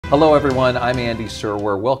Hello everyone, I'm Andy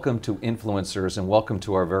Serwer. Welcome to Influencers and welcome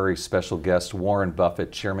to our very special guest, Warren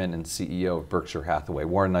Buffett, Chairman and CEO of Berkshire Hathaway.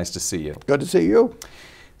 Warren, nice to see you. Good to see you.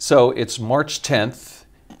 So it's March 10th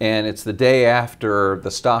and it's the day after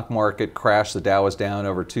the stock market crashed. The Dow was down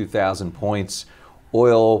over 2,000 points.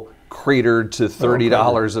 Oil cratered to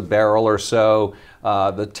 $30 a barrel or so.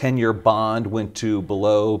 The 10-year bond went to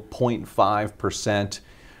below 0.5%.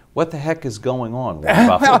 What the heck is going on, Warren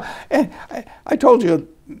Buffett? Well, I told you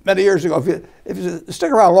many years ago, if you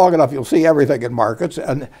stick around long enough, you'll see everything in markets.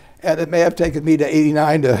 And it may have taken me to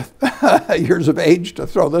 89 years of age to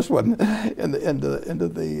throw this one into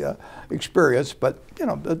the experience. But you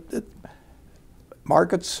know,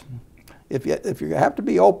 markets, if you have to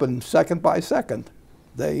be open second by second,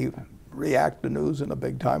 they react to news in a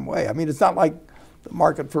big time way. I mean, it's not like the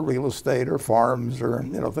market for real estate or farms or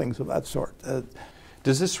things of that sort.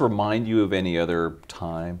 Does this remind you of any other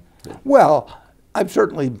time? Well, I've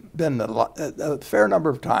certainly been a fair number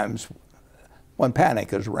of times when panic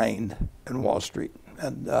has reigned in Wall Street.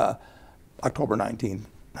 And October 19,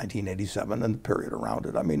 1987, and the period around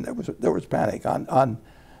it. I mean, there was panic.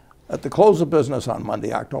 At the close of business on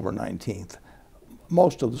Monday, October 19th,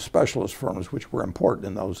 most of the specialist firms, which were important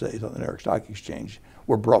in those days on the New York Stock Exchange,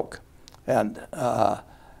 were broke. And the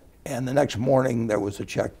next morning, there was a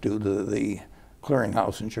check due to the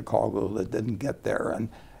clearinghouse in Chicago that didn't get there.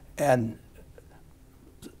 And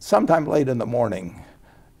sometime late in the morning,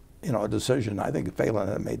 a decision, I think Phelan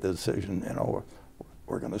had made the decision,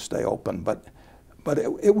 we're going to stay open. But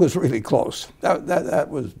it was really close. That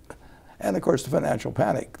was, and of course the financial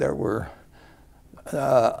panic. There were,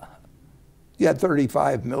 you had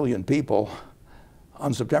 35 million people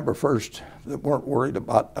on September 1st that weren't worried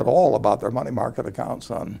at all about their money market accounts.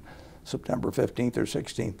 On September 15th or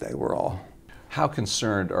 16th, they were all. How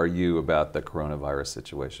concerned are you about the coronavirus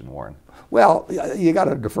situation, Warren? Well, you got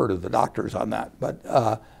to defer to the doctors on that. But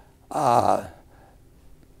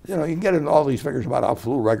you can get into all these figures about how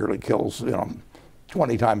flu regularly kills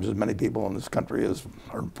 20 times as many people in this country as,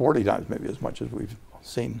 or 40 times maybe as much as we've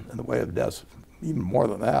seen in the way of deaths, even more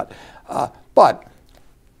than that. But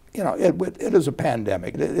it is a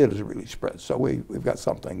pandemic. It has really spread. So we've got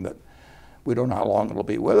something that we don't know how long it'll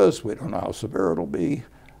be with us. We don't know how severe it'll be.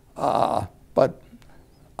 But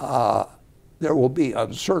there will be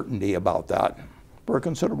uncertainty about that for a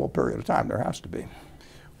considerable period of time. There has to be.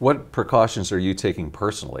 What precautions are you taking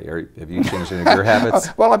personally? Have you changed any of your habits?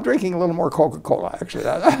 Well, I'm drinking a little more Coca-Cola, actually.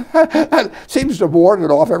 That seems to have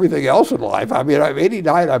warded off everything else in life. I mean, I'm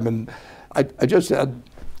 89. I just had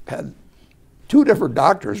 2 different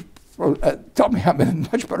doctors tell me I'm in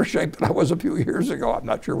much better shape than I was a few years ago. I'm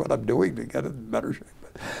not sure what I'm doing to get in better shape.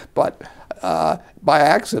 But by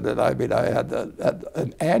accident, I mean, I had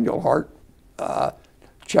an annual heart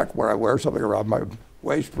check where I wear something around my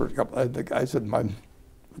waist for a couple. I think I said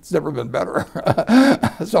it's never been better.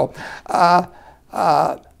 So, no,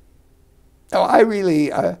 I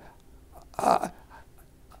really, I'm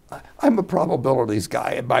a probabilities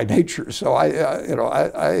guy by nature. So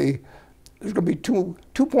there's going to be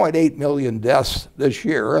 2.8 million deaths this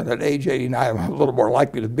year, and at age 89, I'm a little more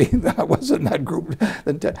likely to be than I was in that group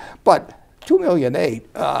than 10. But 2.8 million, and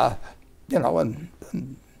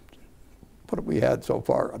what have we had so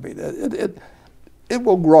far? I mean, it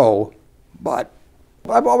will grow, but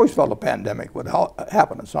I've always felt a pandemic would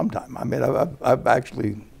happen at some time. I mean, I've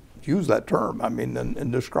actually used that term. I mean, in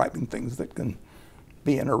describing things that can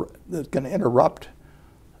interrupt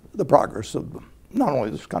the progress of not only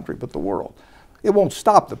this country but the world. It won't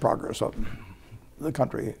stop the progress of the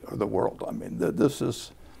country or the world. I mean, this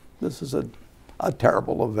is a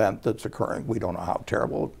terrible event that's occurring. We don't know how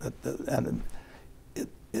terrible, and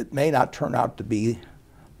it may not turn out to be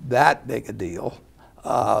that big a deal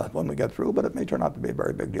when we get through, but it may turn out to be a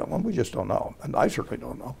very big deal, and we just don't know. And I certainly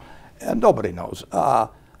don't know, and nobody knows.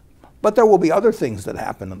 But there will be other things that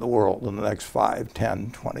happen in the world in the next 5,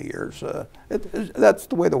 10, 20 years. That's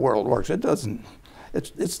the way the world works.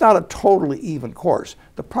 It's not a totally even course.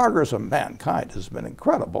 The progress of mankind has been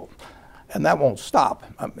incredible, and that won't stop.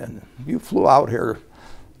 I mean, you flew out here,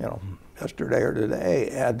 yesterday or today,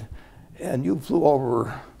 and you flew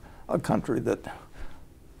over a country that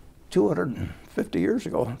 250 years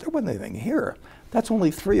ago, there wasn't anything here. That's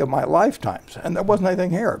only 3 of my lifetimes, and there wasn't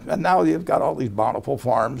anything here. And now you've got all these bountiful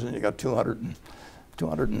farms, and you've got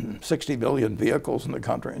 260 million vehicles in the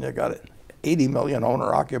country, and you've got 80 million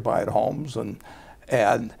owner-occupied homes,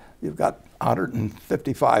 and you've got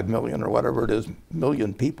 155 million or whatever it is,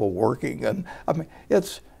 million people working. And I mean,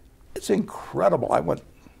 it's incredible. I went,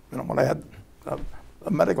 when I had a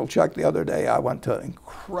medical check the other day, I went to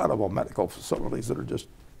incredible medical facilities that are just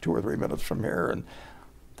 2 or 3 minutes from here, and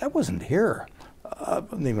that wasn't here.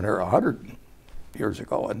 Wasn't even here 100 years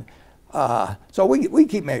ago. And so we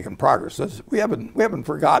keep making progress. We haven't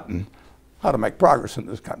forgotten how to make progress in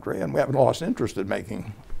this country, and we haven't lost interest in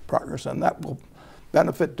making progress, and that will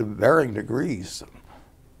benefit to varying degrees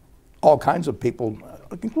all kinds of people,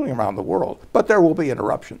 including around the world. But there will be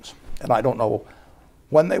interruptions, and I don't know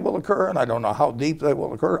when they will occur, and I don't know how deep they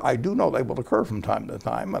will occur. I do know they will occur from time to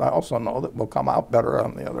time, and I also know that we'll come out better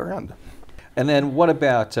on the other end. And then what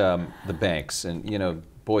about the banks? And you know,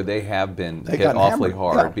 boy, they have been hit awfully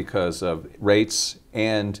hard yeah. because of rates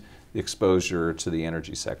and the exposure to the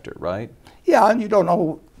energy sector, right? Yeah, and you don't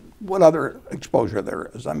know what other exposure there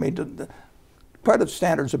is. I mean, the credit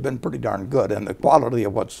standards have been pretty darn good, and the quality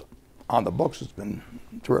of what's on the books has been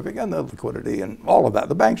terrific, and the liquidity and all of that.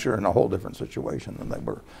 The banks are in a whole different situation than they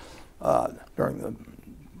were during the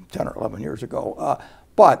 10 or 11 years ago.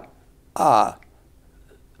 But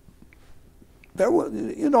there was,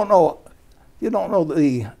 you don't know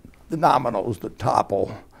the nominals that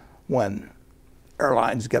topple when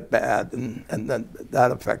airlines get bad, and then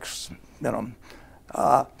that affects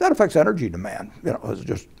energy demand. You know, it's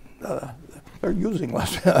just they're using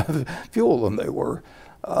less fuel than they were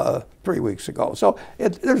 3 weeks ago. So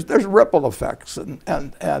there's ripple effects, and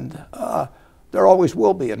there always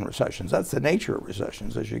will be in recessions. That's the nature of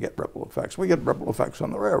recessions, as you get ripple effects. We get ripple effects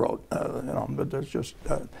on the railroad, but there's just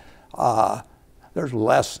there's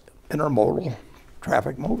less intermodal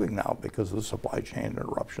traffic moving now because of the supply chain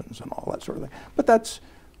interruptions and all that sort of thing. But that's,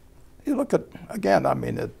 you look at, again, I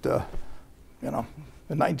mean, in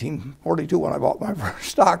 1942 when I bought my first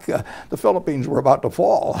stock, the Philippines were about to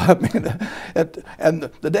fall. I mean, and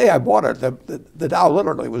the day I bought it, the Dow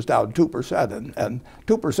literally was down 2%, and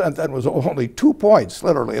 2% then was only 2 points.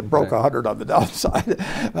 Literally, it broke 100 on the downside.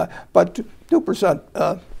 But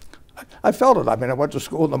 2%, I felt it. I mean, I went to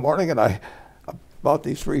school in the morning and I bought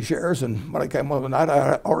these 3 shares, and when I came home at night,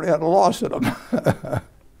 I already had a loss in them.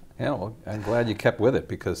 Yeah, well, I'm glad you kept with it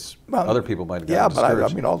because other people might have gotten discouraged.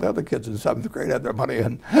 discouraged. I mean, all the other kids in 7th grade had their money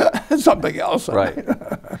in something else. Right.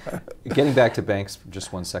 Getting back to banks for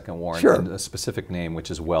just 1 second, Warren, sure. And a specific name,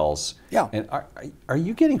 which is Wells. Yeah. And are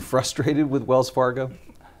you getting frustrated with Wells Fargo?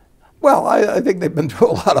 Well, I think they've been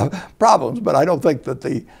through a lot of problems, but I don't think that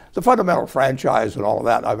the fundamental franchise and all of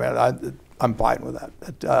that, I mean, I'm fine with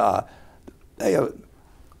that.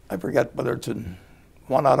 I forget whether it's in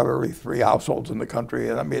 1 out of every 3 households in the country,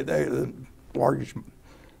 and I mean, the mortgage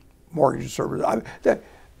service.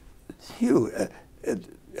 It's huge.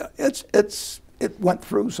 It went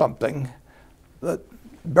through something that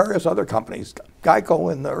various other companies,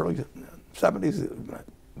 Geico in the early 70s,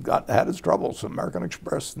 had its troubles. American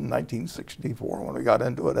Express in 1964, when we got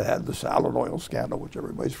into it, it had the salad oil scandal, which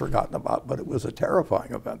everybody's forgotten about, but it was a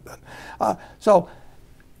terrifying event then. So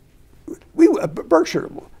Berkshire,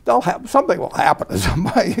 something will happen to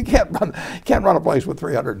somebody. You can't run a place with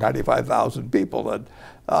 395,000 people and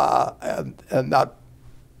not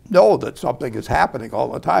know that something is happening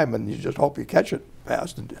all the time, and you just hope you catch it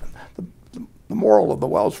fast. And the moral of the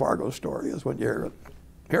Wells Fargo story is when you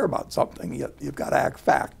hear about something, you've got to act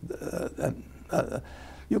fact.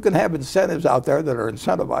 You can have incentives out there that are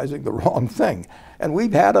incentivizing the wrong thing, and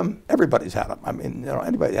we've had them. Everybody's had them. I mean,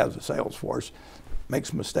 anybody has a sales force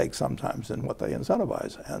makes mistakes sometimes in what they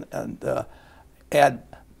incentivize,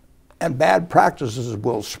 and bad practices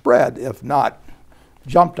will spread if not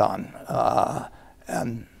jumped on,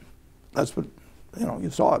 and that's what you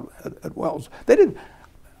saw at Wells. They didn't.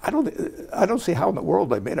 I don't see how in the world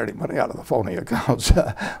they made any money out of the phony accounts,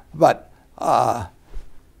 but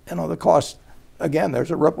the cost. Again,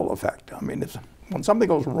 there's a ripple effect. I mean, when something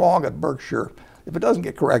goes wrong at Berkshire, if it doesn't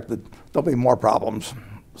get corrected, there'll be more problems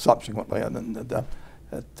subsequently. And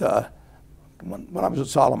when I was at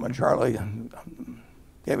Solomon, Charlie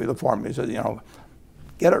gave me the formula. He said,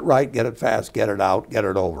 get it right, get it fast, get it out, get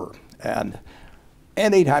it over. And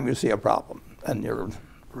anytime you see a problem, and you're a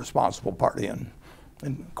responsible party in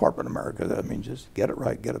corporate America, that means just get it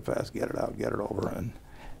right, get it fast, get it out, get it over,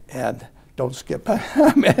 and don't skip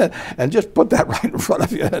and just put that right in front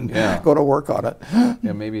of you and go to work on it.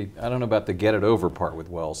 Yeah, maybe I don't know about the get it over part with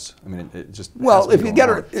Wells. I mean, it just if you get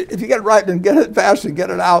it right and get it fast and get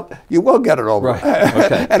it out, you will get it over. Right.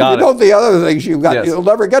 Okay. And if you don't the other things you've got, you'll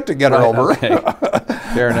never get to get it over. Okay.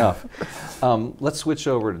 Fair enough. Let's switch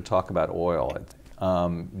over to talk about oil.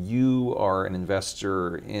 You are an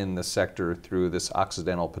investor in the sector through this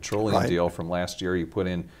Occidental Petroleum deal from last year. You put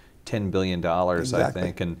in $10 billion, I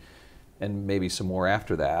think, and maybe some more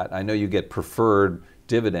after that. I know you get preferred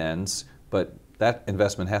dividends, but that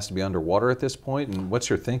investment has to be underwater at this point. And what's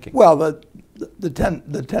your thinking? Well, the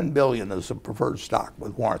 $10 billion is a preferred stock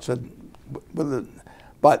with warrants,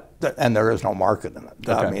 and there is no market in it.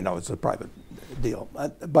 Okay. I mean, no, it's a private deal.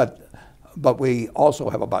 But we also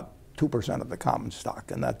have about 2% of the common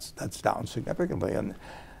stock, and that's down significantly.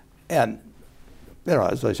 And you know,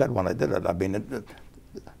 as I said when I did it, I mean,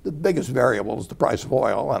 the biggest variable is the price of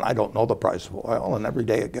oil, and I don't know the price of oil, and every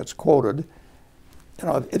day it gets quoted. You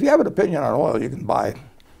know, if you have an opinion on oil, you can buy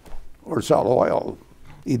or sell oil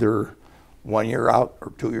either 1 year out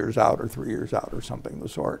or 2 years out or 3 years out or something of the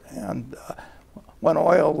sort. And when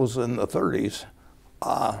oil was in the 30s,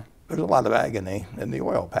 there's a lot of agony in the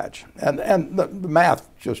oil patch. And the math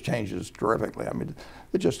just changes terrifically. I mean,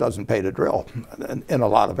 it just doesn't pay to drill in a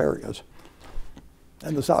lot of areas.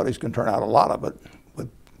 And the Saudis can turn out a lot of it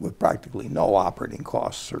with practically no operating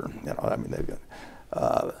costs, or, you know, I mean, they've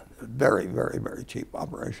got very, very, very cheap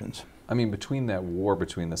operations. I mean, between that war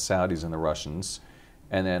between the Saudis and the Russians,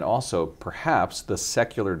 and then also perhaps the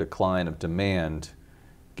secular decline of demand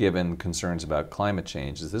given concerns about climate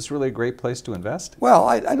change, is this really a great place to invest? Well,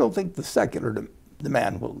 I don't think the secular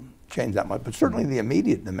demand will change that much, but certainly the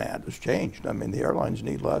immediate demand has changed. I mean, the airlines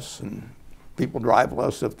need less, and people drive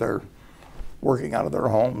less if they're working out of their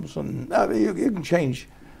homes. And I mean, you can change,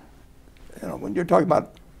 you know, when you're talking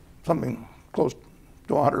about something close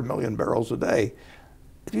to 100 million barrels a day,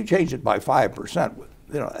 if you change it by 5%,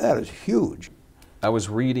 you know, that is huge. I was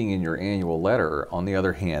reading in your annual letter, on the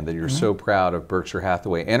other hand, that you're so proud of Berkshire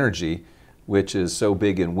Hathaway Energy, which is so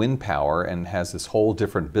big in wind power and has this whole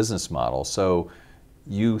different business model. So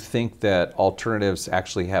you think that alternatives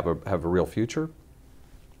actually have a real future?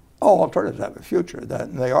 Oh, alternatives have a future.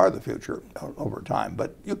 They are the future over time.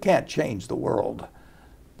 But you can't change the world,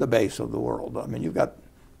 the base of the world. I mean, you've got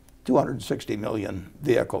 260 million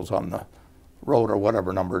vehicles on the road, or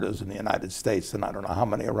whatever number it is in the United States, and I don't know how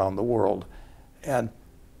many around the world. And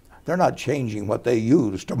they're not changing what they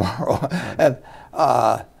use tomorrow. And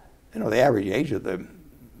you know, the average age of the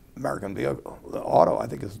American vehicle, the auto, I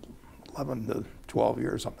think is 11 to 12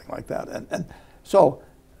 years, something like that. And so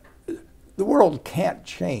the world can't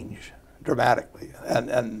change dramatically.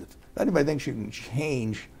 And if anybody thinks you can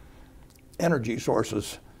change energy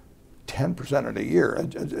sources 10% in a year,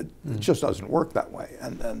 it just doesn't work that way.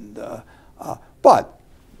 But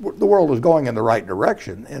the world is going in the right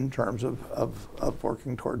direction in terms of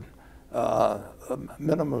working toward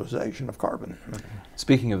minimization of carbon.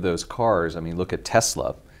 Speaking of those cars, I mean, look at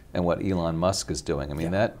Tesla and what Elon Musk is doing. I mean,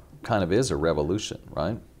 that kind of is a revolution,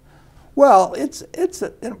 right? Well, it's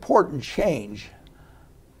an important change,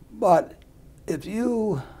 but if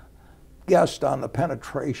you guessed on the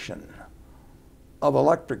penetration of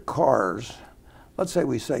electric cars, let's say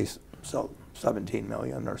we sell 17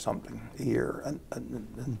 million or something a year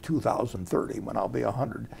in 2030, when I'll be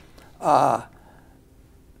 100. And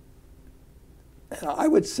I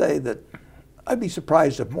would say that I'd be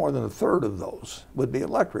surprised if more than a third of those would be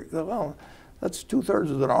electric. Well, that's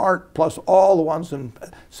 2/3 that aren't, plus all the ones in.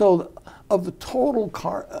 So of the total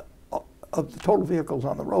vehicles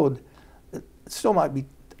on the road, it still might be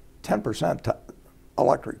 10%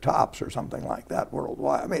 electric tops or something like that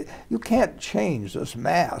worldwide. I mean, you can't change this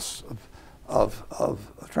mass of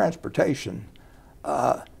transportation.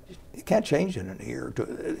 You can't change it in a year or two.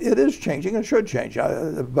 It is changing and should change,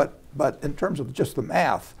 but in terms of just the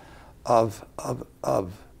math of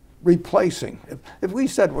replacing, if we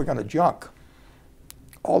said we're going to junk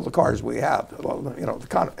all the cars we have, well, you know, the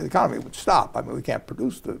economy would stop. I mean, we can't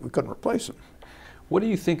produce we couldn't replace them. What do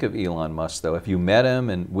you think of Elon Musk, though? If you met him,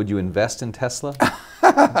 and would you invest in Tesla?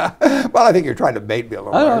 Well, I think you're trying to bait me a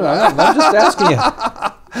little. No, I'm just asking you.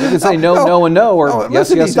 You can say no, and no, or yes,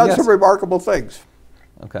 listen, yes, he's done and yes. some remarkable things.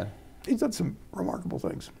 Okay. He's done some remarkable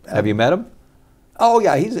things. Have you met him? Oh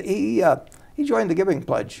yeah, he joined the Giving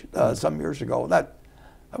Pledge some years ago.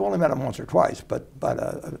 I've only met him once or twice, but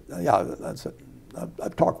yeah, that's it.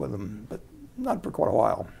 I've talked with him, but not for quite a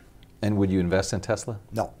while. And would you invest in Tesla?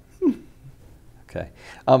 No. Okay.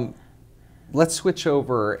 Let's switch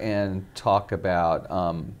over and talk about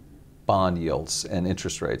bond yields and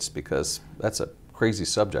interest rates, because that's a crazy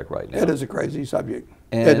subject right now. It is a crazy subject.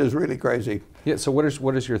 And it is really crazy. Yeah. So what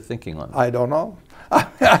is your thinking on that? I don't know.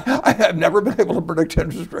 I have never been able to predict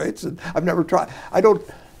interest rates, and I've never tried. I don't.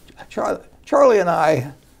 Charlie and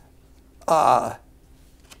I,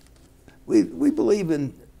 we believe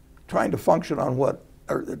in trying to function on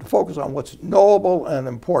or to focus on what's knowable and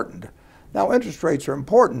important. Now, interest rates are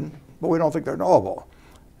important, but we don't think they're knowable.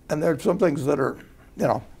 And there are some things that are, you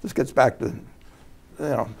know, this gets back to, you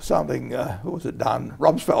know, sounding, who was it, Don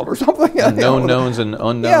Rumsfeld or something? Known knowns and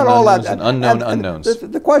unknown and all unknowns that. and unknown unknowns.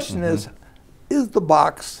 The question is the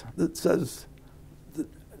box that says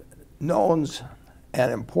knowns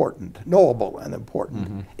and important, knowable and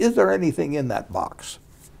important, is there anything in that box?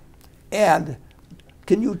 And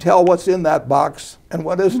can you tell what's in that box and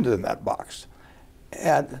what isn't in that box?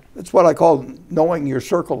 And it's what I call knowing your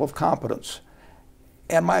circle of competence.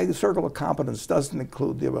 And my circle of competence doesn't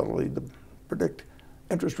include the ability to predict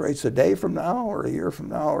interest rates a day from now or a year from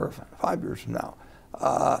now or 5 years from now.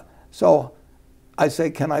 So I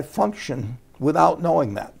say, can I function without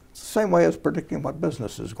knowing that? It's the same way as predicting what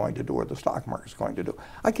business is going to do or the stock market is going to do.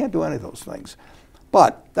 I can't do any of those things.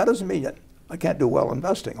 But that doesn't mean that I can't do well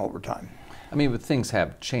investing over time. I mean, but things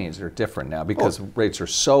have changed. They're different now because rates are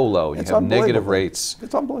so low. You It's have negative unbelievable. rates.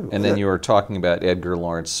 It's unbelievable. And then you were talking about Edgar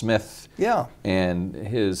Lawrence Smith Yeah. and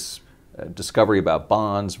his discovery about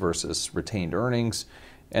bonds versus retained earnings.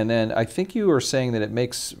 And then I think you were saying that it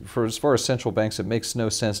makes, for as far as central banks, it makes no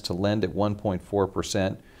sense to lend at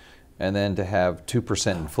 1.4% and then to have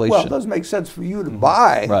 2% inflation. Well, it doesn't make sense for you to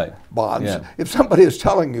buy bonds Yeah. if somebody is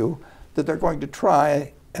telling you that they're going to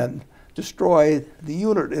try and destroy the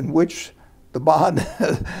unit in which the bond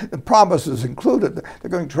the promise is included.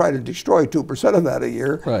 They're going to try to destroy 2% of that a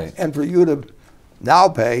year. Right. And for you to now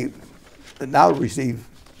receive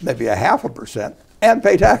maybe 0.5% and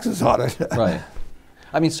pay taxes on it. Right.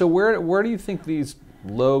 I mean, so where do you think these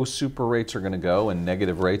low super rates are going to go and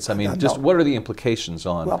negative rates? I mean, just what are the implications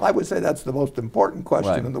on? Well, I would say that's the most important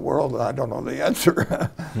question in the world, and I don't know the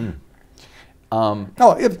answer.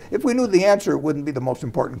 No, if we knew the answer, it wouldn't be the most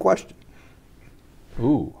important question.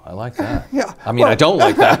 Ooh, I like that. Yeah. I mean, I don't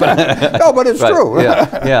like that, but no, but it's true.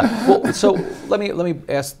 Yeah, yeah. Well, so let me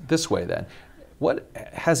ask this way then: what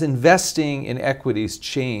has investing in equities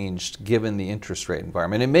changed given the interest rate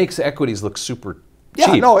environment? It makes equities look super cheap.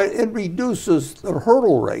 Yeah, no, it reduces the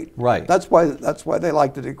hurdle rate. Right. That's why they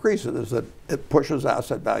like to decrease it, is that it pushes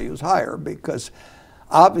asset values higher, because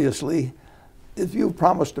obviously, if you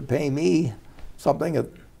promised to pay me something at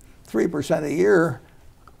 3% a year,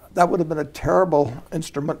 that would have been a terrible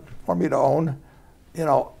instrument for me to own,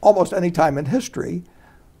 almost any time in history.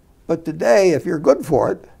 But today, if you're good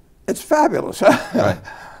for it, it's fabulous. Right.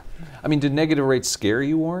 I mean, did negative rates scare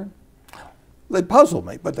you, Warren? They puzzle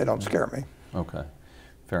me, but they don't scare me. Okay,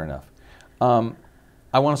 fair enough.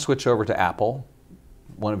 I want to switch over to Apple,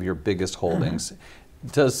 one of your biggest holdings.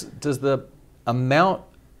 Does the amount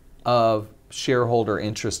of shareholder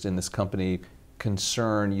interest in this company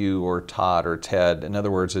concern you or Todd or Ted? In other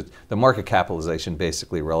words, the market capitalization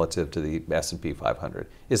basically relative to the S&P 500.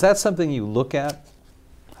 Is that something you look at?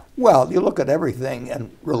 Well, you look at everything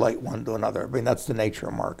and relate one to another. I mean, that's the nature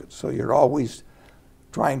of markets. So you're always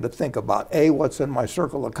trying to think about, A, what's in my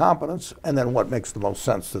circle of competence, and then what makes the most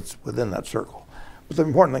sense that's within that circle. But the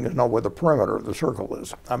important thing is to know where the perimeter of the circle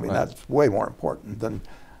is. I mean, that's way more important than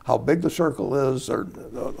how big the circle is or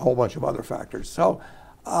a whole bunch of other factors. So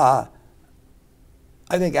I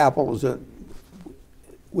think Apple is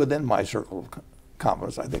within my circle of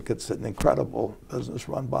competence. I think it's an incredible business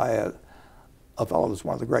run by a fellow that's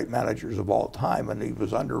one of the great managers of all time, and he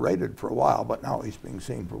was underrated for a while, but now he's being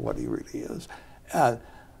seen for what he really is.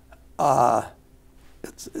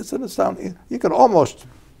 It's an astounding. You could almost,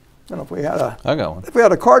 if we had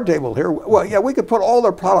a card table here, well, yeah, we could put all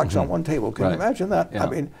their products on one table. Can you imagine that? Yeah. I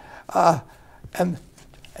mean, and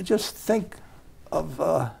just think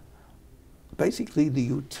of basically the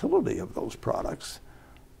utility of those products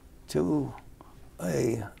to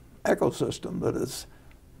a ecosystem that is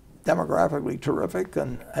demographically terrific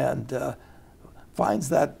and finds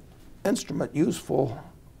that instrument useful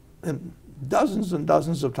in dozens and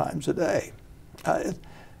dozens of times a day.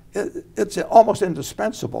 It's almost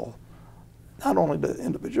indispensable, not only to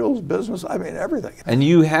individuals, business, I mean everything. And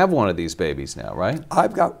you have one of these babies now, right?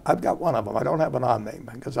 I've got one of them. I don't have it on me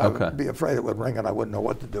because I would be afraid it would ring and I wouldn't know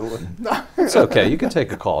what to do. It's okay. You can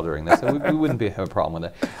take a call during this. We wouldn't have a problem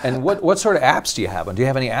with that. And what sort of apps do you have? Do you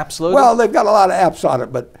have any apps loaded? Well, they've got a lot of apps on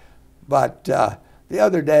it, but the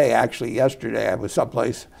other day, actually yesterday, I was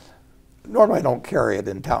someplace. Normally I don't carry it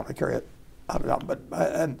in town. I carry it out of town,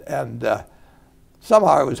 but somehow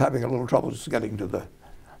I was having a little trouble just getting to the.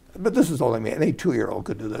 But this is only me. Any 2-year-old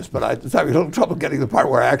could do this, but I was having a little trouble getting to the part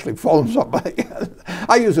where I actually phone somebody.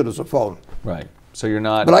 I use it as a phone. Right. So you're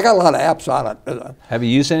not. But I got a lot of apps on it. Have you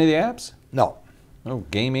used any of the apps? No. No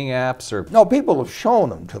gaming apps or. No, people have shown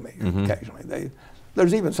them to me occasionally.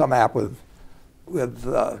 There's even some app with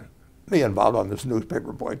me involved on this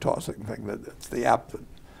newspaper boy tossing thing. It's the app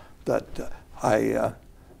that I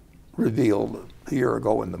revealed a year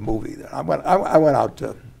ago in the movie. That I went out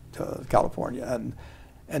to California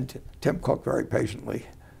and Tim Cook very patiently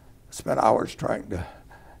spent hours trying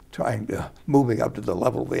to move me up to the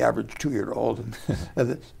level of the average 2-year-old,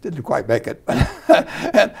 and it didn't quite make it.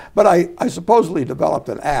 But I supposedly developed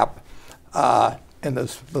an app in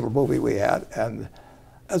this little movie we had, and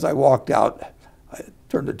as I walked out, I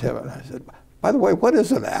turned to Tim and I said, by the way, what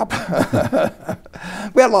is an app?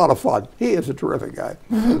 We had a lot of fun. He is a terrific guy.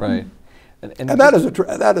 Right. And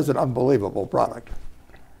that is an unbelievable product.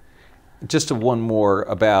 Just one more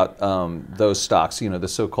about those stocks, the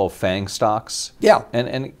so-called FANG stocks. Yeah.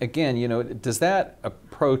 And again, does that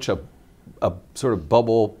approach a sort of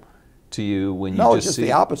bubble to you when you No, just it's see?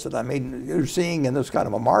 the opposite. I mean, you're seeing in this kind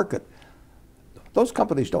of a market, those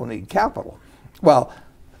companies don't need capital. Well,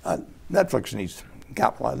 Netflix needs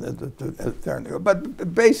capital,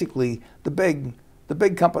 but basically the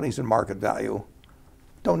big companies in market value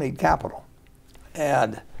don't need capital,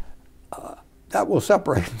 and that will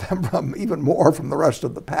separate them from even more from the rest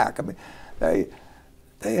of the pack. I mean, they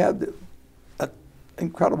have an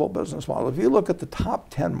incredible business model. If you look at the top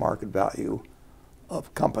 10 market value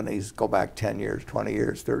of companies, go back 10 years, 20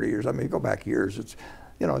 years, 30 years. I mean, go back years. It's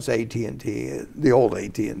it's AT&T, the old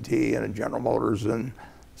AT&T, and General Motors, and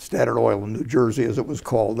Standard Oil in New Jersey, as it was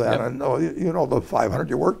called then. Yep. And the 500,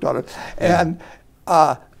 you worked on it. And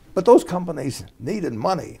but those companies needed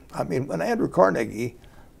money. I mean, when Andrew Carnegie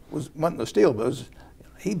went in the steel business,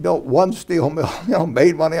 he built one steel mill,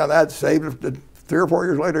 made money on that, saved it. 3 or 4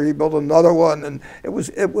 years later, he built another one, and it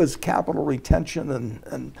was capital retention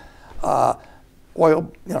and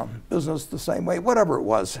oil, business the same way, whatever it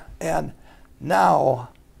was. And now,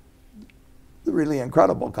 the really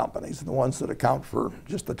incredible companies, the ones that account for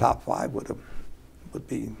just the top 5, would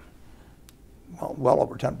be well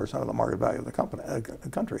over 10% of the market value of the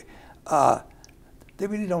country. They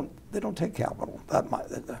really don't take capital that much.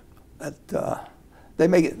 They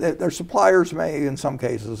make it, their suppliers may in some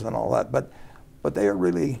cases and all that, but they are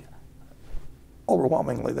really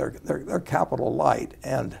overwhelmingly they're capital light,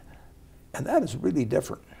 and that is really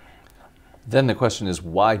different. Then the question is,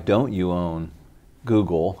 why don't you own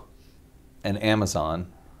Google and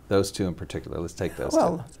Amazon, those two in particular? Let's take those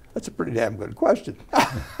Well, two. that's a pretty damn good question.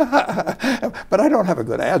 But I don't have a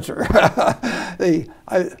good answer.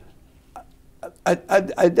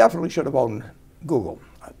 I definitely should have owned Google.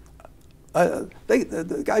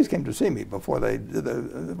 The guys came to see me before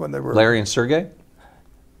when they were... Larry and Sergey?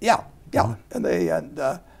 Yeah.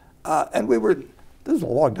 And we were, this was a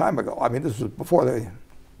long time ago. I mean, this was before they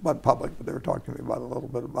went public, but they were talking to me about a little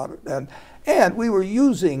bit about it. And we were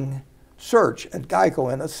using search at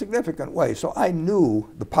Geico in a significant way, so I knew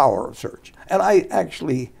the power of search. And I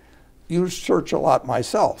actually used search a lot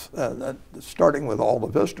myself, starting with all the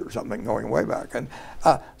Vista or something, going way back. And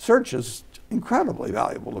search is incredibly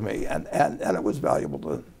valuable to me, and it was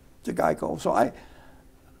valuable to Geico. So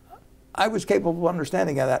I was capable of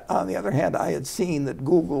understanding that. On the other hand, I had seen that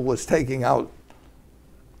Google was taking out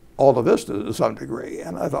all the Vista to some degree,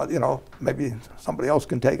 and I thought, maybe somebody else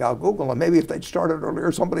can take out Google, and maybe if they'd started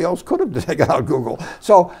earlier, somebody else could have taken out Google.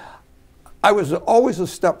 So I was always a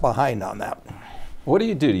step behind on that. What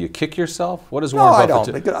do? Do you kick yourself? What does Warren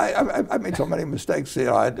Buffett do? No, I don't. I made so many mistakes.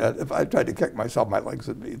 If I tried to kick myself, my legs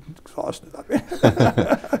would be exhausted.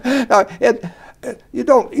 You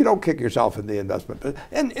don't kick yourself in the investment,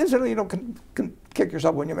 and incidentally, you don't kick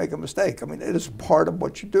yourself when you make a mistake. I mean, it is part of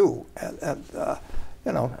what you do, and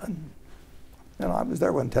I was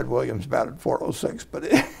there when Ted Williams batted .406, but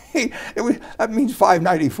that means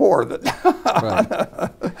 594.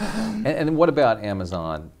 Right. And what about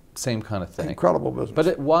Amazon? Same kind of thing. Incredible business.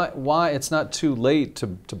 But why it's not too late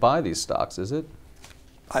to buy these stocks, is it?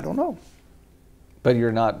 I don't know. But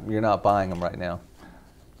you're not buying them right now.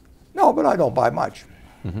 No, but I don't buy much.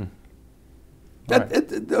 Mm-hmm.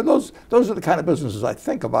 Those are the kind of businesses I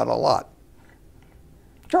think about a lot.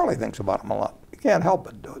 Charlie thinks about them a lot. You can't help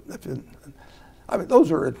but do it. I mean,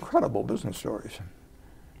 those are incredible business stories.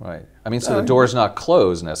 Right. I mean, so the door's not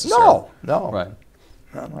closed necessarily. No. Right.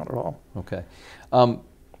 No, not at all. Okay.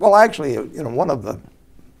 Well, actually, one of the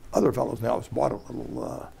other fellows in the office bought a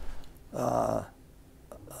little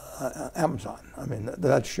Amazon. I mean,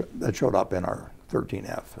 that showed up in our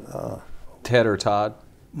 13F. Ted or Todd?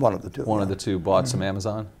 One of the two. One of the two bought some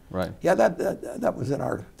Amazon? Right. Yeah, that was in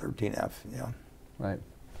our 13F, yeah. Right.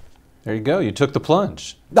 There you go. You took the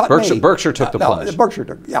plunge. Not Berkshire, me. Berkshire took the plunge.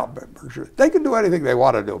 Berkshire. They can do anything they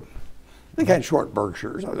want to do. They can't short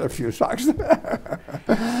Berkshires. A few stocks.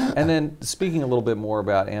 And then speaking a little bit more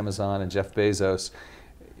about Amazon and Jeff Bezos,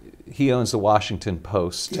 he owns the Washington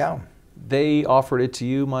Post. Yeah. They offered it to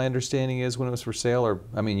you, my understanding is, when it was for sale? Or,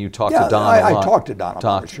 I mean, you talked Yeah, to Don a lot. I talked to Don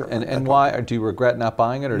about it, sure. And why? Do you regret not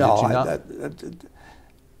buying it, or No, did you not?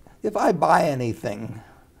 If I buy anything,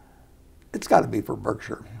 it's got to be for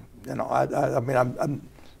Berkshire. I mean,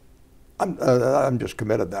 I'm just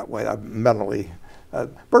committed that way. I'm mentally,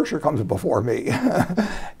 Berkshire comes before me,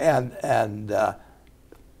 and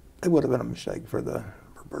it would have been a mistake for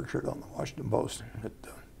Berkshire on the Washington Post.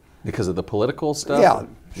 Because of the political stuff? Yeah,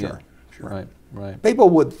 sure. Right, right. People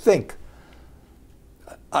would think.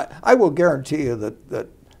 I will guarantee you that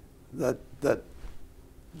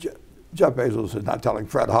Jeff Bezos is not telling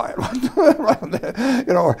Fred Hyatt,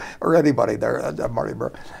 you know, or anybody there, Marty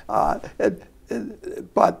Burr.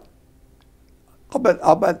 But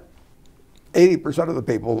I'll bet 80% of the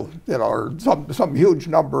people, you know, or some huge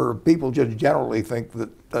number of people just generally think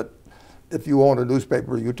that if you own a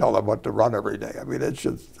newspaper, you tell them what to run every day. I mean, it's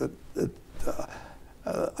just you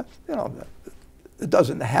know, it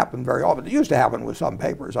doesn't happen very often. It used to happen with some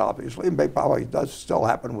papers, obviously, and it probably does still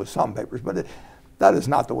happen with some papers, but that is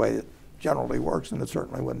not the way it generally works, and it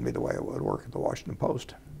certainly wouldn't be the way it would work at the Washington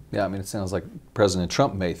Post. Yeah, I mean, it sounds like President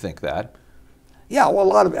Trump may think that. Yeah,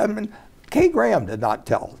 well, I mean, Kay Graham did not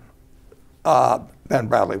tell Ben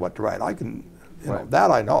Bradley what to write. I can, you know,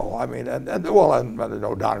 that I know. I mean, and well, I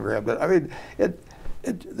know Don Graham, but I mean,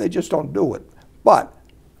 they just don't do it. But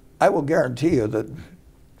I will guarantee you that,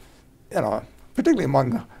 you know, particularly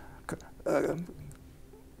among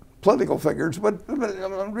political figures, but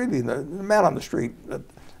really the man on the street,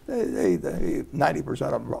 90%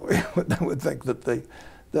 of them probably would think that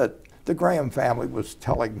the Graham family was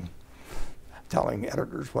telling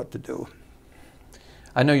editors what to do.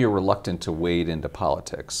 I know you're reluctant to wade into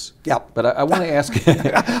politics. Yeah. But I want to ask you.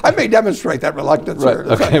 I may demonstrate that reluctance. Right.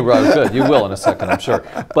 Okay, right, good. You will in a second, I'm sure.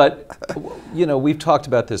 But, you know, we've talked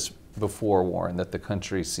about this before, Warren, that the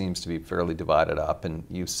country seems to be fairly divided up, and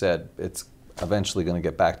you said it's eventually going to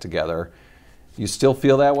get back together. You still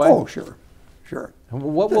feel that way? Oh, sure. How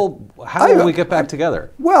will we get back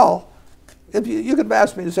together? Well, if you could have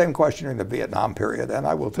asked me the same question during the Vietnam period, and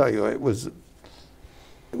I will tell you it was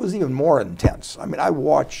even more intense. I mean, I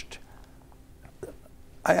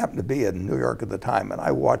happened to be in New York at the time, and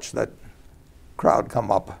I watched that crowd come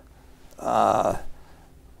up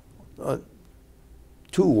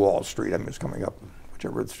to Wall Street. I mean, it's coming up,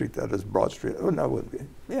 whichever street that is, Broad Street. Oh, no, it would be,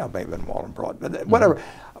 yeah, maybe in Wall and Broad, but whatever.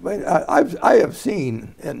 I mean, I have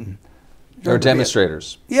seen in... There are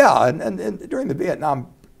demonstrators. Yeah, and during the Vietnam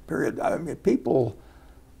period, I mean, people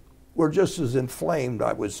were just as inflamed,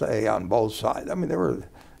 I would say, on both sides. I mean, and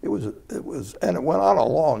it went on a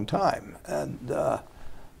long time, and you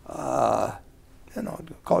know,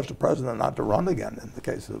 it caused the president not to run again in the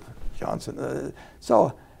case of Johnson.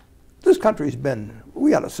 So this country's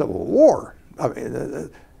we had a civil war. I mean,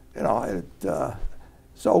 you know,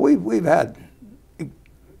 so we've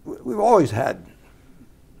always had.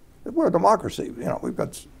 We're a democracy, you know.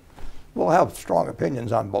 We'll have strong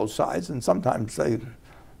opinions on both sides, and sometimes they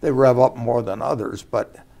rev up more than others.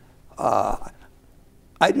 But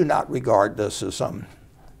I do not regard this as some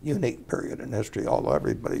unique period in history. Although I've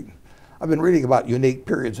been reading about unique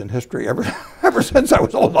periods in history ever since I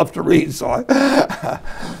was old enough to read. So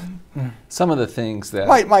some of the things that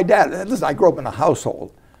my dad. Listen, I grew up in a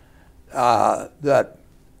household that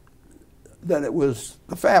it was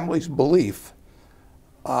the family's belief.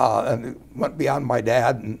 And it went beyond my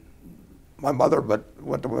dad and my mother, but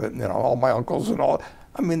went to, you know, all my uncles and all.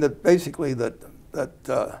 I mean, that basically the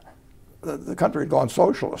country had gone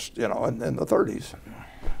socialist, you know, in the 30s.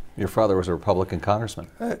 Your father was a Republican congressman.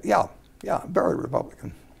 Yeah, very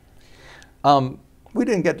Republican. We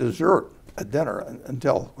didn't get dessert at dinner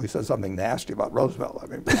until we said something nasty about Roosevelt. I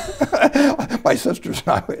mean, my sisters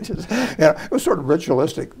and I, it was sort of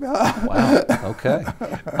ritualistic. Wow. Okay.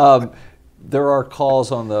 There are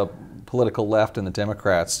calls on the political left and the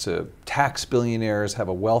Democrats to tax billionaires, have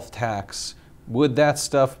a wealth tax. Would that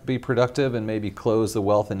stuff be productive and maybe close the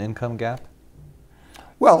wealth and income gap?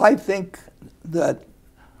 Well, I think I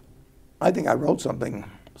wrote something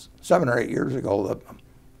 7 or 8 years ago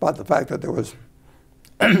about the fact that there was,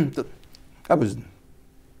 I was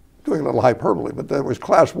doing a little hyperbole, but there was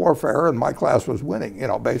class warfare and my class was winning. You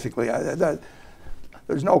know, basically,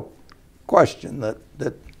 there's no question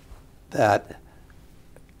that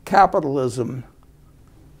capitalism,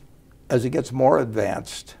 as it gets more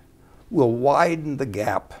advanced, will widen the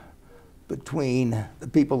gap between the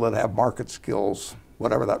people that have market skills,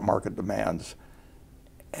 whatever that market demands,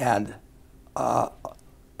 and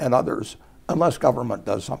others, unless government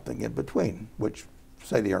does something in between, which,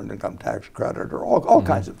 say, the earned income tax credit or all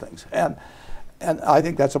kinds of things. And I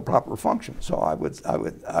think that's a proper function. So I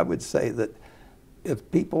would say that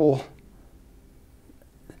if people,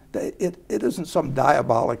 it isn't some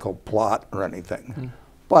diabolical plot or anything,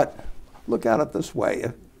 but look at it this way.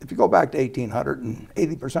 If you go back to 1800 and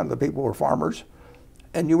 80% of the people were farmers,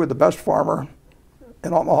 and you were the best farmer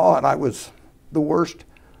in Omaha and I was the worst,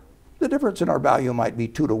 the difference in our value might be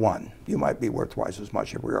 2 to 1. You might be worth twice as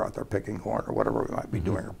much if we were out there picking corn or whatever we might be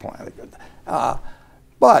doing or planting.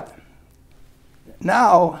 But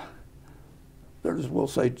now there's, we'll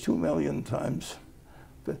say, 2 million times.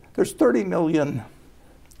 There's 30 million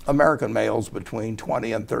American males between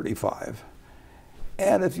 20 and 35.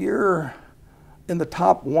 And if you're in the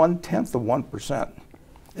top 1/10 of 1%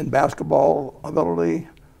 in basketball ability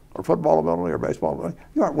or football ability or baseball ability,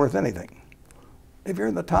 you aren't worth anything. If you're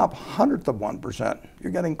in the top 100th of 1%,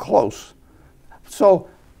 you're getting close. So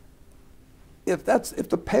if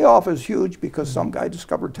the payoff is huge because some guy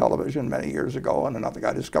discovered television many years ago and another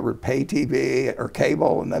guy discovered pay TV or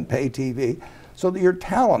cable and then pay TV, so that your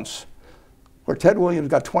talents, where Ted Williams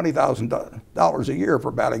got $20,000 a year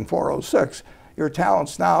for batting .406, your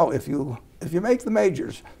talents now, if you make the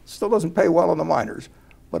majors, still doesn't pay well in the minors,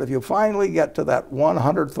 but if you finally get to that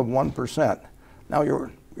 1/100th of 1%, now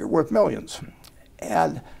you're worth millions.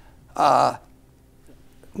 And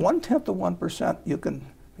 1/10 of 1%, you can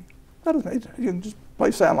just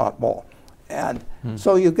play sandlot ball. And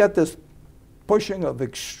so you get this pushing of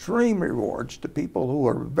extreme rewards to people who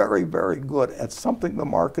are very, very good at something the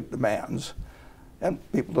market demands. And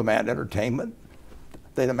people demand entertainment.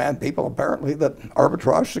 They demand people apparently that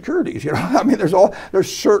arbitrage securities. You know, I mean,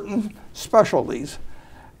 there's certain specialties,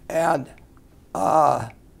 and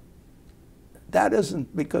that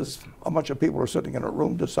isn't because a bunch of people are sitting in a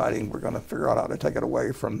room deciding we're going to figure out how to take it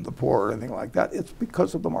away from the poor or anything like that. It's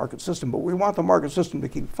because of the market system. But we want the market system to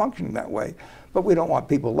keep functioning that way. But we don't want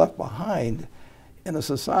people left behind in a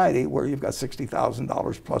society where you've got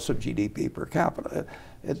 $60,000 plus of GDP per capita.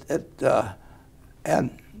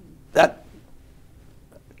 And that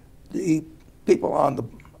the people in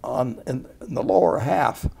the lower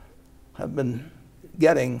half have been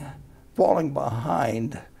falling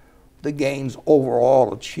behind the gains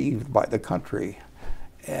overall achieved by the country.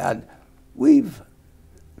 And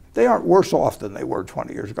they aren't worse off than they were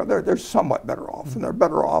 20 years ago. They're somewhat better off, and they're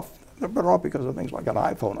better off because of things like an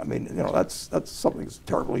iPhone. I mean, you know, that's something that's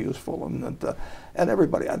terribly useful, and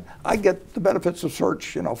everybody. I get the benefits of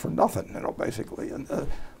search, you know, for nothing, you know, basically.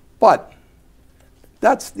 But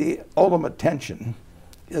that's the ultimate tension: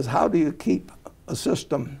 is how do you keep a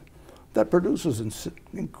system that produces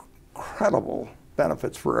incredible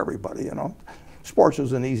benefits for everybody? You know, sports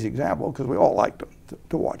is an easy example because we all like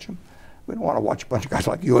to watch them. We don't want to watch a bunch of guys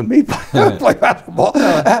like you and me play basketball.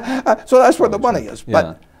 So that's where the money is. Yeah.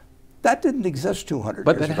 But that didn't exist 200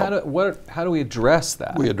 but years then ago. how do we address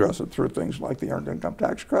that? We address it through things like the Earned Income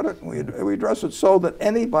Tax Credit. We address it so that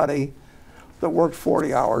anybody that works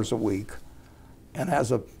 40 hours a week and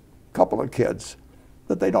has a couple of kids,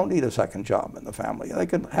 that they don't need a second job in the family. They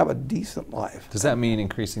can have a decent life. Does that mean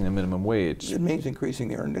increasing the minimum wage? It means increasing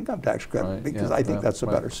the Earned Income Tax Credit, Right, because yeah, I think right, that's a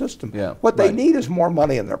right. better system. Yeah, What they right. need is more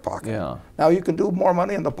money in their pocket. Yeah. Now, you can do more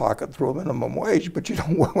money in the pocket through a minimum wage, but you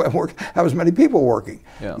don't have as many people working.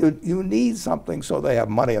 Yeah. You need something so they have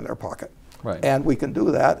money in their pocket. Right. And we can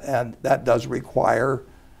do that, and that does require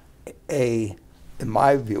in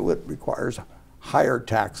my view, it requires higher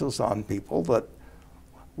taxes on people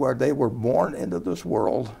where they were born into this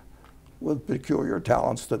world with peculiar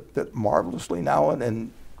talents that marvelously now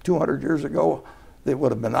and 200 years ago, they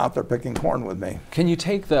would have been out there picking corn with me. Can you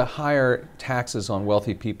take the higher taxes on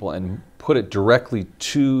wealthy people and put it directly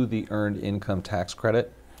to the Earned Income Tax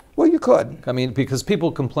Credit? Well, you could. I mean, because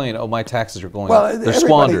people complain, oh, my taxes are going Well, up. They're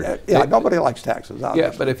squandered. Nobody likes taxes,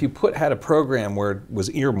 obviously. Yeah, but if you had a program where it was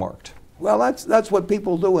earmarked. Well, that's what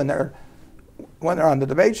people do when they're on the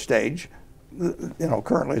debate stage. You know,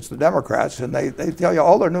 currently it's the Democrats, and they tell you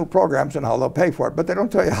all their new programs and how they'll pay for it, but they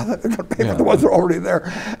don't tell you how they're going to pay for the ones that are already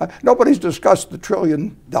there. Nobody's discussed the $1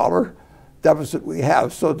 trillion deficit we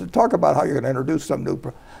have. So to talk about how you're going to introduce some new,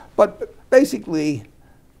 but basically,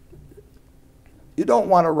 you don't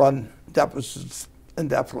want to run deficits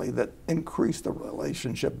indefinitely that increase the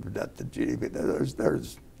relationship of debt to GDP.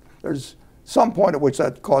 There's some point at which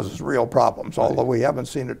that causes real problems, although we haven't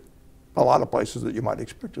seen it a lot of places that you might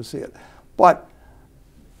expect to see it. But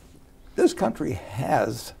this country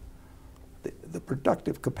has the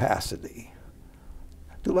productive capacity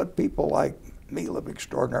to let people like me live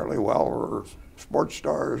extraordinarily well, or sports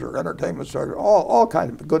stars or entertainment stars, all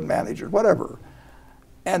kinds of good managers, whatever,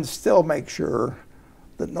 and still make sure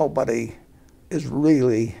that nobody is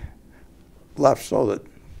really left so that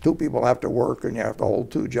two people have to work and you have to hold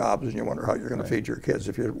two jobs and you wonder how you're going to feed your kids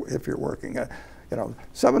if you're working. You know,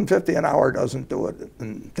 $7.50 an hour doesn't do it,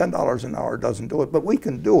 and $10 an hour doesn't do it, but we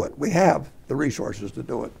can do it. We have the resources to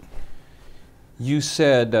do it. You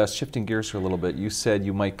said, shifting gears for a little bit, you said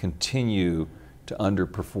you might continue to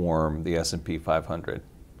underperform the S&P 500.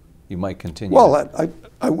 You might continue. Well,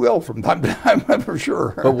 I will from time to time, for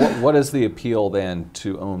sure. But what is the appeal then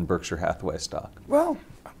to own Berkshire Hathaway stock? Well,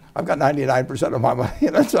 I've got 99% of my money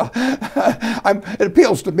in it, so it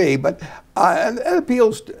appeals to me. But and it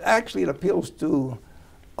appeals to, actually, it appeals to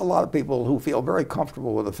a lot of people who feel very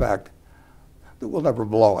comfortable with the fact that we'll never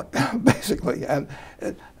blow it, basically. And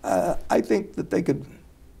I think that they could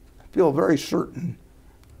feel very certain,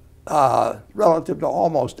 relative to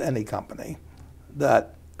almost any company,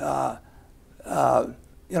 that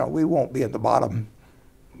you know, we won't be at the bottom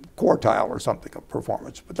quartile or something of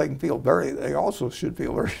performance, but they can feel they also should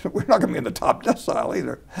feel very, we're not going to be in the top decile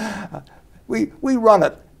either. We run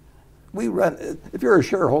it, if you're a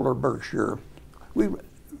shareholder of Berkshire,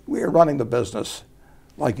 we are running the business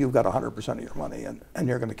like you've got 100% of your money and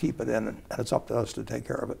you're going to keep it in, and it's up to us to take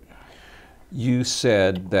care of it. You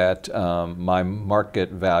said that my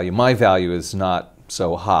market value, my value is not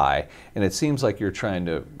so high, and it seems like you're trying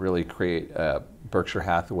to really create a Berkshire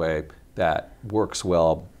Hathaway that works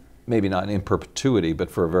well, maybe not in perpetuity,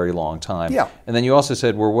 but for a very long time. Yeah. And then you also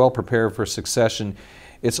said we're well prepared for succession.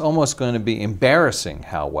 It's almost going to be embarrassing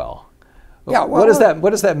how well. Yeah. Well, what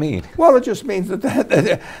does that mean? Well, it just means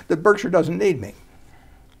that Berkshire doesn't need me,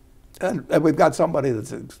 and we've got somebody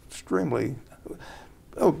that's extremely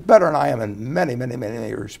better than I am in many, many,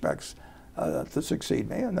 many respects to succeed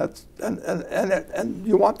me, and that's and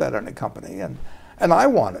you want that in a company, and I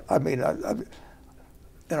want it. I mean,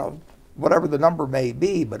 you know, whatever the number may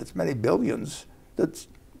be, but it's many billions that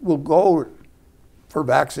will go for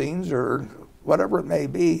vaccines or whatever it may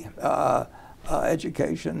be,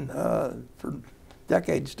 education for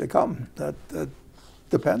decades to come. That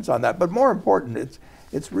depends on that. But more important,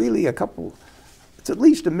 it's really it's at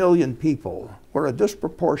least 1 million people where a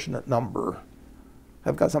disproportionate number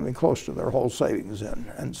have got something close to their whole savings in.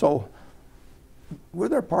 And so we're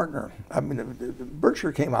their partner. I mean,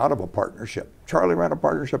 Berkshire came out of a partnership. Charlie ran a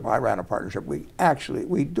partnership, I ran a partnership. We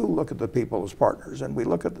do look at the people as partners, and we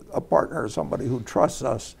look at a partner as somebody who trusts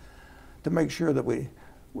us to make sure that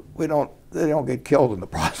they don't get killed in the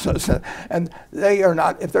process. And they are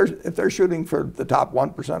not, if they're shooting for the top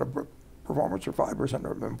 1% of performance or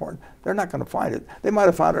 5% of important, they're not going to find it. They might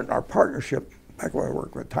have found it in our partnership back when we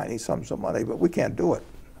worked with tiny sums of money, but we can't do it.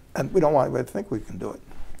 And we don't want anybody to think we can do it.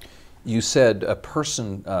 You said a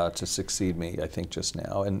person to succeed me, I think, just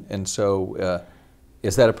now. And so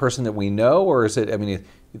is that a person that we know, or is it, I mean,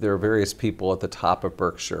 there are various people at the top of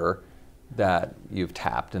Berkshire that you've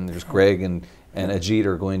tapped, and there's Greg and Ajit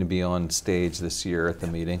are going to be on stage this year at the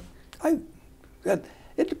meeting?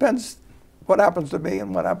 It depends what happens to me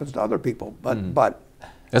and what happens to other people. But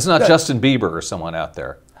it's not Justin Bieber or someone out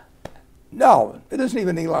there. No, it isn't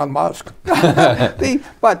even Elon Musk.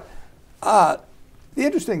 But the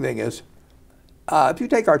interesting thing is, if you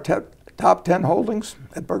take our top 10 holdings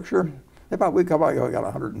at Berkshire, we got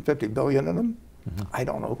 150 billion in them. Mm-hmm. I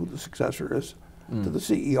don't know who the successor is to the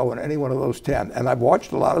CEO in any one of those 10. And I've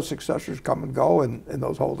watched a lot of successors come and go in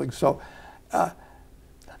those holdings. So to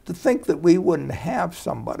think that we wouldn't have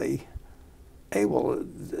somebody able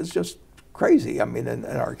is just crazy. I mean, in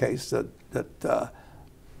our case, it's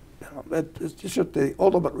just the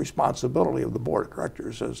ultimate responsibility of the board of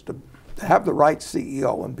directors is to have the right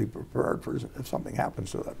CEO and be prepared for if something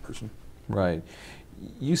happens to that person. Right.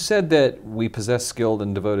 You said that we possess skilled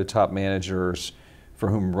and devoted top managers for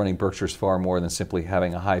whom running Berkshire is far more than simply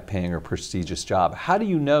having a high-paying or prestigious job. How do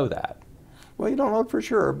you know that? Well, you don't know it for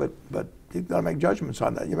sure, but you've got to make judgments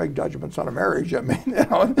on that. You make judgments on a marriage, I mean, you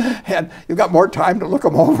know, and you've got more time to look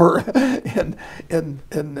them over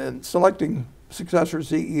in selecting successor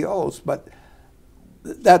CEOs. But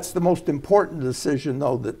that's the most important decision,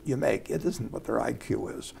 though, that you make. It isn't what their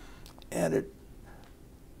IQ is, and it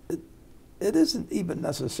isn't even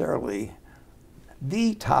necessarily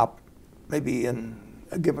the top, maybe in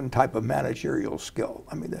a given type of managerial skill.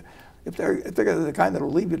 I mean, if they're the kind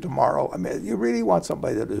that'll leave you tomorrow, I mean, you really want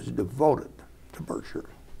somebody that is devoted to Berkshire.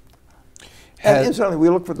 And incidentally, we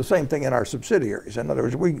look for the same thing in our subsidiaries. In other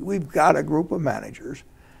words, we've got a group of managers,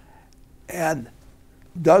 and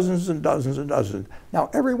dozens and dozens and dozens. Now,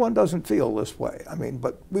 everyone doesn't feel this way. I mean,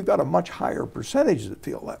 but we've got a much higher percentage that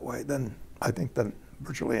feel that way than I think than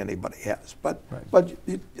virtually anybody has. But right. But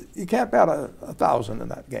you can't bat 1,000 in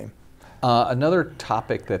that game. Another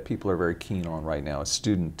topic that people are very keen on right now is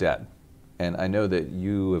student debt. And I know that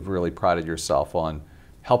you have really prided yourself on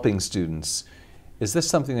helping students. Is this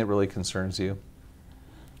something that really concerns you?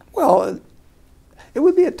 Well, it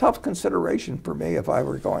would be a tough consideration for me if I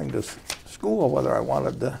were going to school, whether I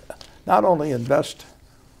wanted to not only invest,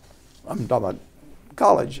 I'm talking about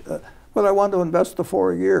college, whether I wanted to invest the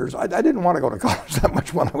 4 years. I didn't want to go to college that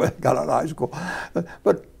much when I got out of high school.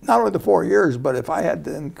 But not only the 4 years, but if I had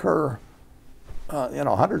to incur you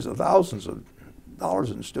know, hundreds of thousands of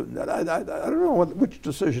in student debt. I don't know which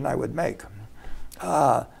decision I would make.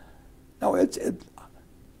 No,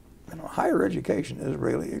 higher education is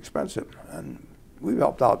really expensive, and we've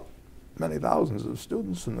helped out many thousands of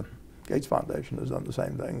students, and the Gates Foundation has done the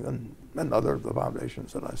same thing, and other of the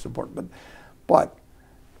foundations that I support. But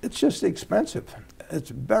it's just expensive.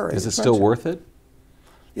 It's very expensive. Is it still worth it?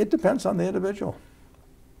 It depends on the individual.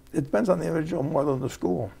 It depends on the individual more than the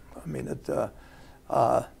school. I mean,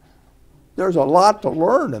 there's a lot to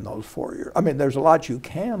learn in those 4 years. I mean, there's a lot you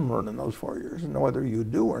can learn in those 4 years, and whether you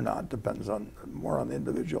do or not depends more on the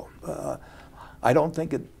individual. I don't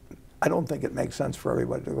think it makes sense for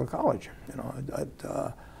everybody to go to college.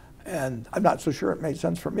 And I'm not so sure it made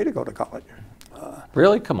sense for me to go to college.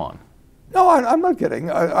 Really? Come on. No, I'm not kidding.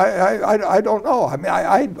 I don't know. I mean,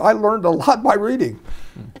 I learned a lot by reading,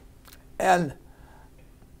 and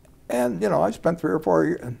I spent 3 or 4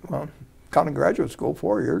 years, well, counting graduate school,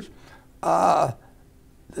 4 years. That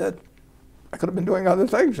I could have been doing other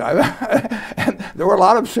things. And there were a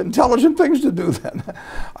lot of intelligent things to do then.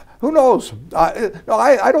 Who knows? No,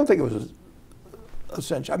 I don't think it was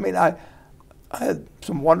essential. I mean, I had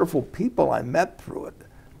some wonderful people I met through it.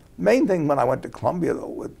 Main thing when I went to Columbia, though,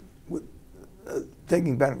 with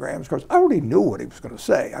taking Ben Graham's course, I already knew what he was going to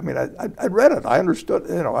say. I mean, I read it. I understood.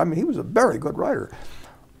 I mean, he was a very good writer,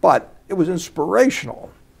 but it was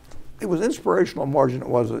inspirational. It was inspirational more than it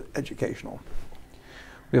was educational.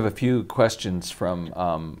 We have a few questions from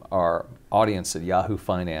our audience at Yahoo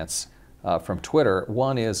Finance from Twitter.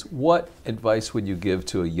 One is, what advice would you give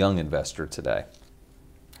to a young investor today?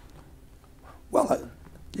 Well,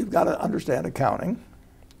 you've got to understand accounting.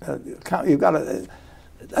 You've got to.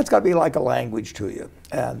 That's got to be like a language to you,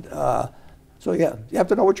 and so yeah, you have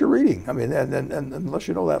to know what you're reading. I mean, and unless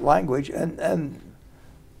you know that language, and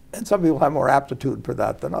some people have more aptitude for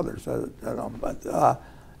that than others.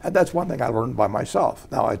 And that's one thing I learned by myself.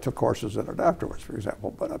 Now, I took courses in it afterwards, for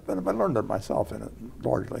example, but I learned it myself in it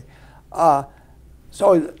largely.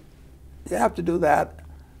 So you have to do that,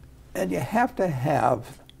 and you have to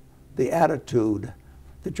have the attitude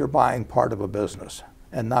that you're buying part of a business,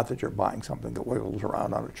 and not that you're buying something that wiggles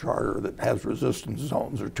around on a chart, or that has resistance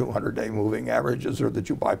zones or 200-day moving averages, or that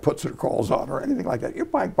you buy puts or calls on, or anything like that. You're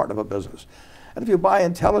buying part of a business. And if you buy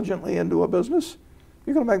intelligently into a business,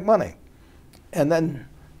 you're going to make money. And then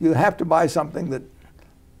you have to buy something that,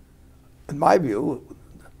 in my view,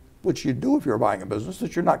 which you do if you're buying a business,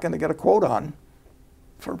 that you're not going to get a quote on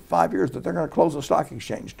for 5 years, that they're going to close the stock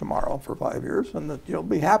exchange tomorrow for 5 years, and that you'll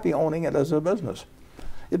be happy owning it as a business.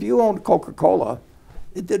 If you owned Coca-Cola,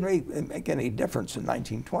 it didn't really make any difference in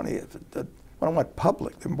 1920. When I went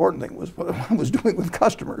public, the important thing was what I was doing with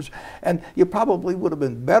customers. And you probably would have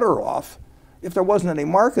been better off if there wasn't any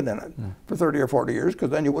market in it for 30 or 40 years,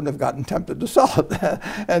 because then you wouldn't have gotten tempted to sell it.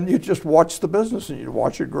 And you'd just watch the business, and you'd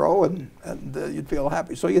watch it grow, and you'd feel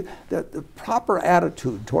happy. So the proper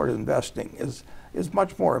attitude toward investing is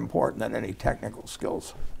much more important than any technical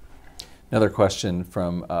skills. Another question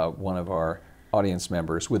from one of our audience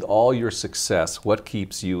members. With all your success, what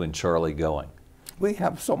keeps you and Charlie going? We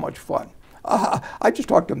have so much fun. I just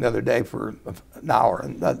talked to him the other day for an hour,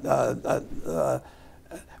 and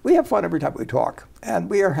we have fun every time we talk, and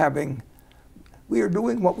we are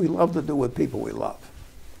doing what we love to do with people we love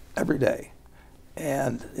every day.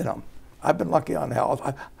 And I've been lucky on health.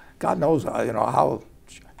 God knows how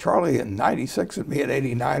Charlie in '96 and me at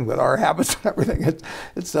 '89 with our habits and everything.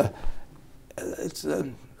 It's I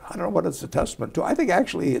don't know what it's a testament to. I think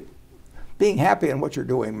actually being happy in what you're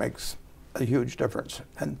doing makes a huge difference.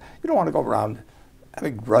 And you don't want to go around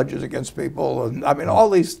having grudges against people, and I mean all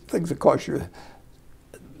these things that cause you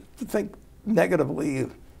to think negatively,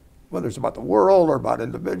 whether it's about the world or about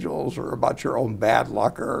individuals or about your own bad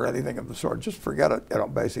luck or anything of the sort. Just forget it,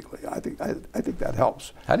 basically. I think that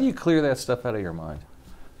helps. How do you clear that stuff out of your mind?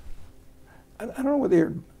 I don't know whether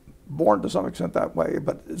you're born to some extent that way,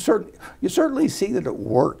 but you certainly see that it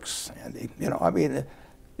works, Andy. I mean,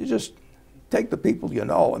 you just take the people you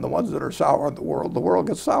know, and the ones that are sour on the world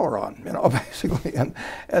gets sour on, basically. And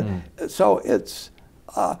so it's,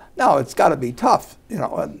 now it's got to be tough,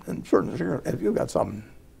 and certainly if you've got some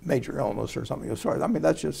major illness or something of the sort, I mean,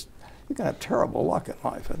 that's just, you can have terrible luck in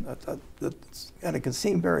life, and and it can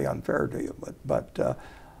seem very unfair to you, but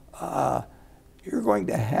you're going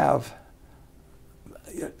to have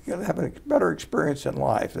a better experience in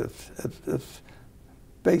life if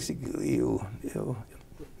basically you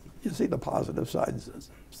see the positive sides of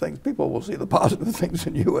things. People will see the positive things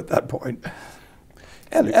in you at that point.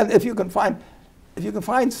 And if you can find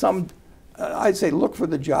some, I'd say look for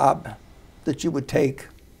the job that you would take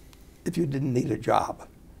if you didn't need a job.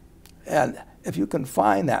 And if you can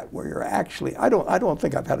find that where you're actually, I don't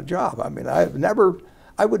think I've had a job. I mean,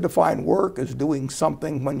 I would define work as doing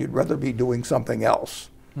something when you'd rather be doing something else.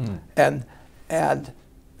 And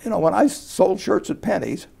you know, when I sold shirts at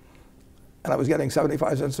Penny's and I was getting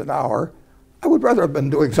 75 cents an hour, I would rather have been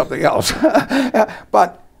doing something else.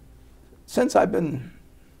 But since I've been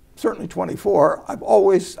certainly 24,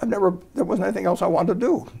 there wasn't anything else I wanted to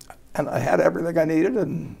do. And I had everything I needed,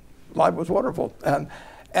 and life was wonderful.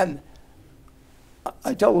 And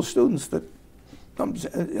I tell the students that,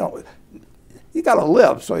 you know, you got to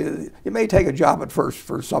live. So you may take a job at first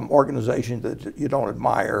for some organization that you don't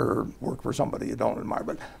admire, or work for somebody you don't admire.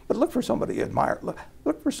 But look for somebody you admire.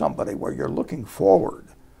 Look for somebody where you're looking forward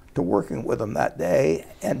to working with them that day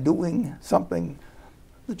and doing something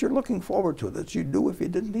that you're looking forward to, that you'd do if you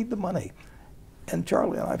didn't need the money. And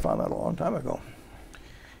Charlie and I found that a long time ago.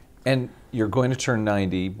 And you're going to turn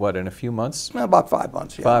 90, what, in a few months? About 5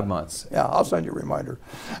 months, yeah. 5 months. Yeah, I'll send you a reminder.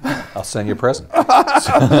 I'll send you a present. That's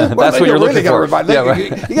what you're looking for. Yeah,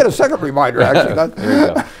 right. You get a second reminder, actually. There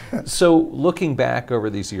you go. So looking back over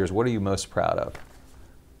these years, what are you most proud of?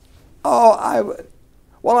 Oh,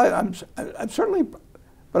 I'm certainly,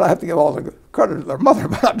 but I have to give all the credit to their mother,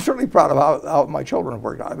 but I'm certainly proud of how my children have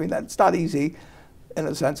worked out. I mean, that's not easy, in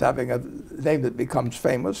a sense, having a name that becomes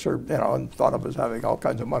famous, or, you know, and thought of as having all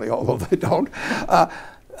kinds of money, although they don't.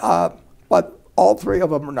 But all three of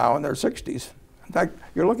them are now in their 60s. In fact,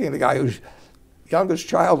 you're looking at the guy whose youngest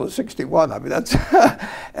child is 61. I mean, that's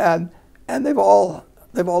and they've all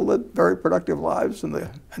lived very productive lives, and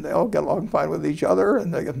they all get along fine with each other.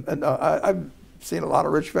 And I've seen a lot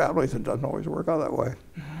of rich families, and it doesn't always work out that way.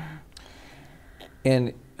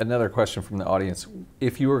 And another question from the audience: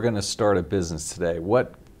 if you were going to start a business today,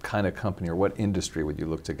 what kind of company or what industry would you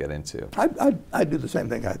look to get into? I'd do the same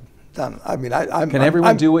thing I've done. I mean, Can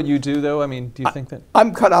everyone do what you do, though? I mean, do you think that?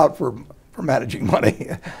 I'm cut out for managing money.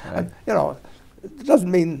 Right. You know, it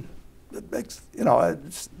doesn't mean, you know,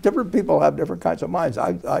 different people have different kinds of minds.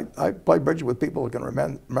 I play bridge with people who can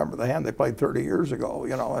remember the hand they played 30 years ago,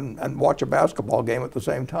 you know, and watch a basketball game at the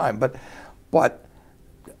same time. But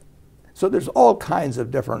so there's all kinds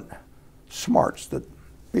of different smarts that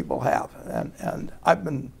people have, and I've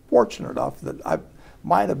been fortunate enough that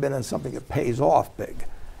mine have been in something that pays off big,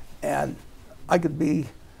 and I could be,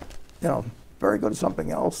 you know, very good at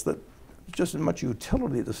something else that is just as much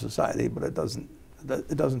utility to society, but it doesn't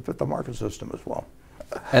fit the market system as well.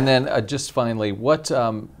 And then just finally, what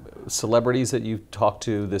celebrities that you've talked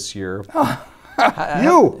to this year?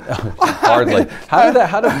 You hardly.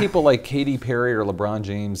 How do people like Katy Perry or LeBron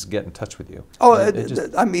James get in touch with you? Oh,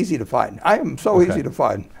 I'm easy to find. I am so easy to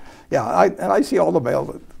find. Yeah, and I see all the mail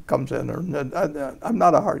that comes in, and I'm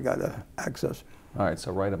not a hard guy to access. All right,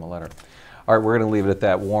 so write him a letter. All right, we're going to leave it at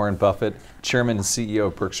that. Warren Buffett, Chairman and CEO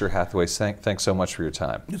of Berkshire Hathaway, thanks so much for your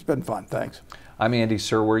time. It's been fun. Thanks. I'm Andy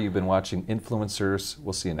Serwer. You've been watching Influencers.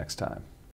 We'll see you next time.